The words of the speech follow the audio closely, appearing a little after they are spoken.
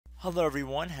Hello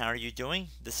everyone, how are you doing?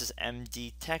 This is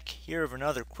MD Tech here with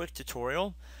another quick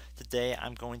tutorial. Today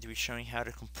I'm going to be showing how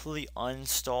to completely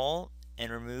uninstall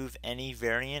and remove any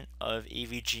variant of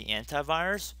AVG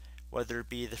Antivirus, whether it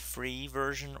be the free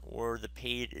version or the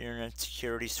paid Internet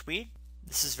Security Suite.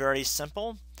 This is very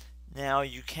simple. Now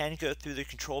you can go through the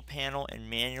control panel and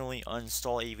manually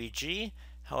uninstall AVG.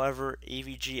 However,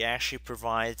 AVG actually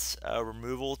provides a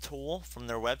removal tool from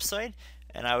their website,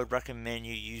 and I would recommend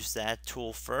you use that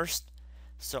tool first.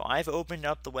 So I've opened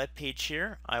up the web page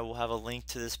here. I will have a link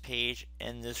to this page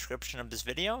in the description of this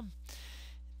video.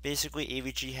 Basically,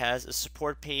 AVG has a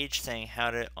support page saying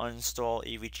how to uninstall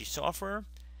AVG software,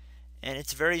 and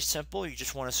it's very simple. You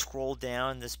just want to scroll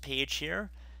down this page here,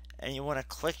 and you want to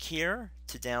click here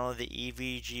to download the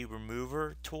AVG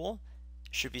remover tool.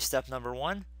 It should be step number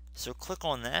 1. So click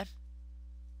on that.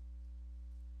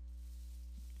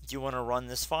 Do you want to run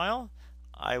this file?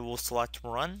 I will select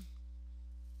run.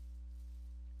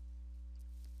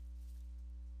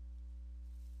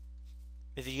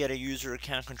 If you get a user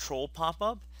account control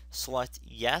pop-up, select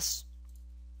yes.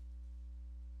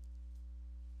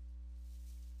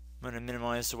 I'm going to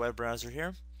minimize the web browser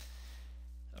here.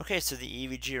 Okay, so the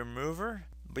AVG remover,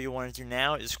 what you want to do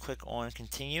now is click on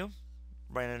continue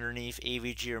right underneath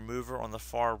AVG remover on the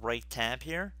far right tab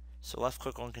here. So left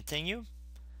click on continue.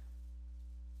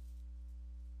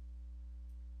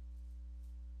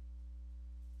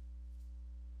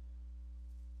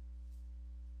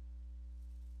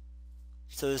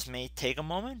 So this may take a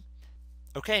moment.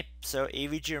 Okay, so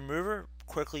AVG remover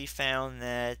quickly found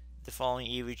that the following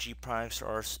AVG products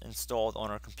are installed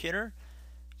on our computer.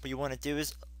 What you want to do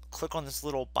is click on this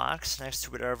little box next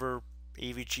to whatever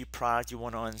AVG product you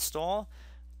want to uninstall.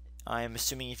 I'm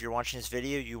assuming if you're watching this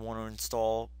video you want to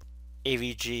install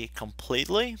AVG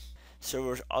completely. So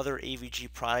there's other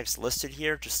AVG products listed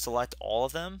here. Just select all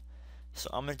of them. So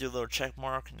I'm going to do a little check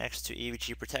mark next to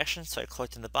AVG protection. So I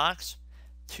clicked in the box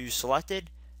to selected,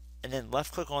 and then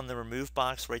left click on the remove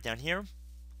box right down here.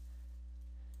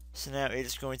 So now it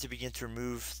is going to begin to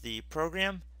remove the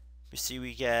program. We see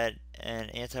we get an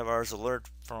antivirus alert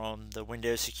from the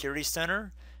Windows Security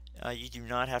Center. You do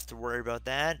not have to worry about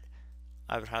that.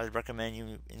 I would highly recommend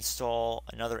you install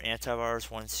another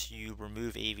antivirus once you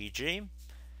remove AVG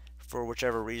for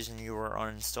whichever reason you are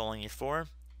uninstalling it for.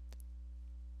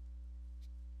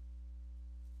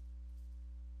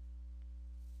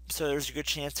 So there's a good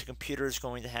chance the computer is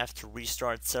going to have to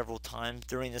restart several times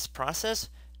during this process.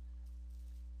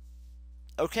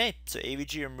 Okay, so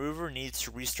AVG remover needs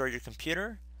to restart your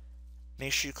computer.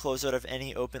 Make sure you close out of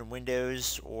any open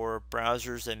windows or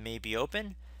browsers that may be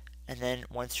open. And then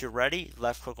once you're ready,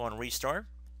 left click on restart.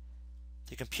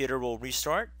 The computer will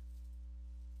restart.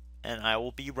 And I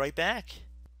will be right back.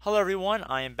 Hello everyone,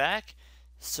 I am back.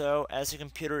 So as the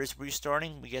computer is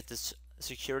restarting, we get this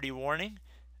security warning.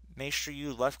 Make sure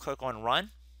you left click on run.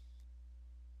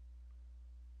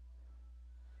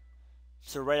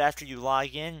 So right after you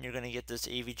log in, you're going to get this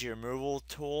AVG removal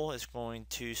tool is going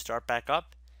to start back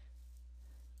up.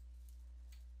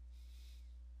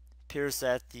 Appears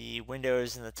that the window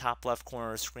is in the top left corner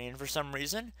of the screen for some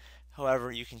reason. However,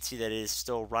 you can see that it is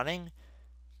still running.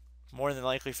 More than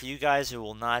likely for you guys, it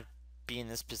will not be in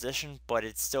this position, but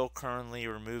it's still currently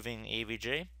removing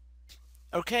AVG.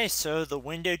 Okay, so the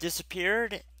window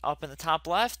disappeared up in the top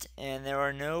left, and there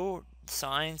are no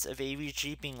signs of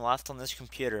AVG being left on this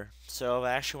computer. So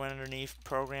I actually went underneath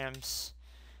programs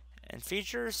and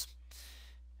features.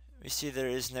 We see there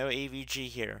is no AVG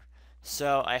here.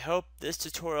 So I hope this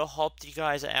tutorial helped you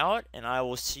guys out, and I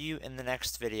will see you in the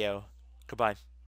next video. Goodbye.